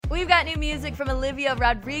We've got new music from Olivia,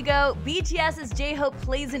 Rodrigo, BTS's J-Hope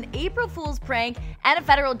plays an April Fool's prank, and a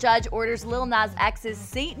federal judge orders Lil Nas X's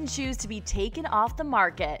Satan shoes to be taken off the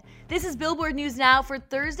market. This is Billboard News Now for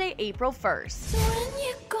Thursday, April 1st. So when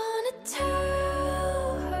you gonna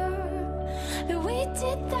tell her that we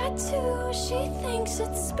did that too? She thinks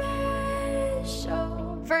it's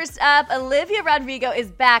special. First up, Olivia Rodrigo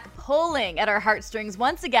is back pulling at our heartstrings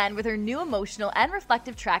once again with her new emotional and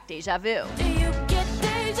reflective track, Deja Vu. Do you get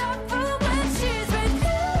deja vu when she's with you?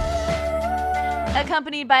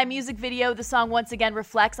 Accompanied by a music video, the song once again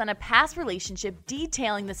reflects on a past relationship,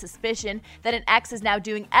 detailing the suspicion that an ex is now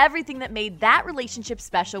doing everything that made that relationship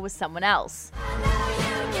special with someone else.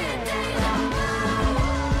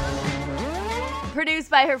 Produced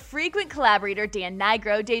by her frequent collaborator Dan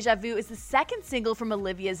Nigro, Deja Vu is the second single from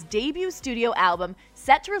Olivia's debut studio album,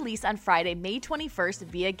 set to release on Friday, May 21st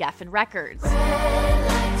via Geffen Records.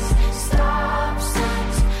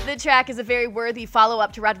 The track is a very worthy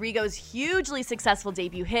follow-up to Rodrigo's hugely successful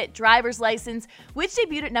debut hit, Driver's License, which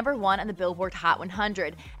debuted at number 1 on the Billboard Hot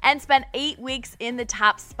 100 and spent 8 weeks in the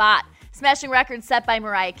top spot, smashing records set by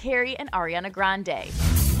Mariah Carey and Ariana Grande.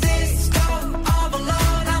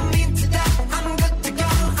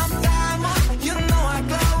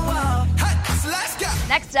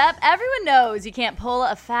 Next up, everyone knows you can't pull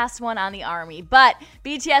a fast one on the Army, but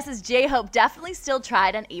BTS's J-Hope definitely still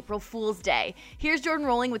tried on April Fool's Day. Here's Jordan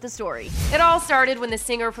Rolling with the story. It all started when the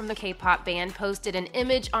singer from the K-pop band posted an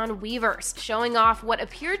image on Weverse showing off what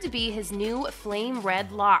appeared to be his new flame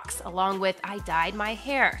red locks, along with "I dyed my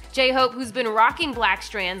hair." J-Hope, who's been rocking black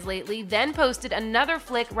strands lately, then posted another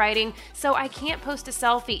flick writing, "So I can't post a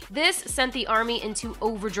selfie." This sent the Army into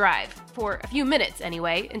overdrive, for a few minutes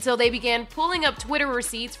anyway, until they began pulling up Twitter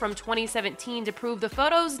receipts from 2017 to prove the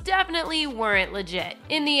photos definitely weren't legit.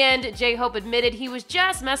 In the end, J-Hope admitted he was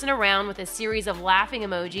just messing around with a series of laughing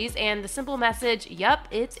emojis and the simple message, "Yup,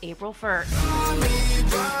 it's April 1st.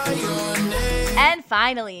 And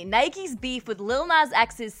finally, Nike's beef with Lil Nas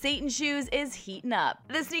X's Satan shoes is heating up.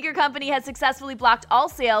 The sneaker company has successfully blocked all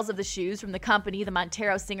sales of the shoes from the company the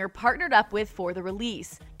Montero singer partnered up with for the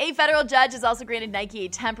release. A federal judge has also granted Nike a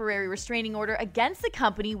temporary restraining order against the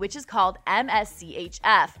company, which is called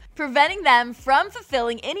MSCHF, preventing them from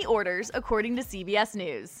fulfilling any orders, according to CBS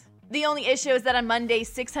News. The only issue is that on Monday,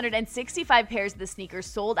 665 pairs of the sneakers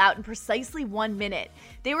sold out in precisely 1 minute.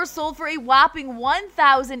 They were sold for a whopping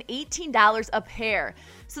 $1,018 a pair.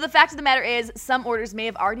 So the fact of the matter is, some orders may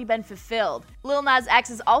have already been fulfilled. Lil Nas X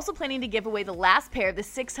is also planning to give away the last pair, the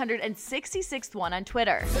 666th one, on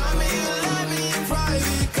Twitter.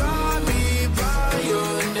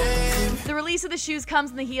 The release of the shoes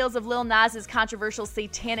comes on the heels of Lil Nas's controversial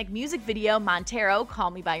satanic music video, Montero,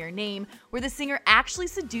 Call Me By Your Name, where the singer actually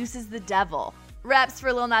seduces the devil. Reps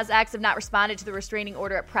for Lil Nas X have not responded to the restraining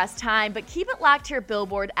order at press time, but keep it locked here at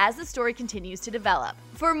Billboard as the story continues to develop.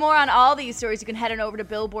 For more on all these stories, you can head on over to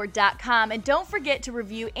Billboard.com, and don't forget to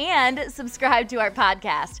review and subscribe to our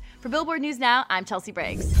podcast. For Billboard News Now, I'm Chelsea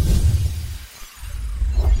Briggs.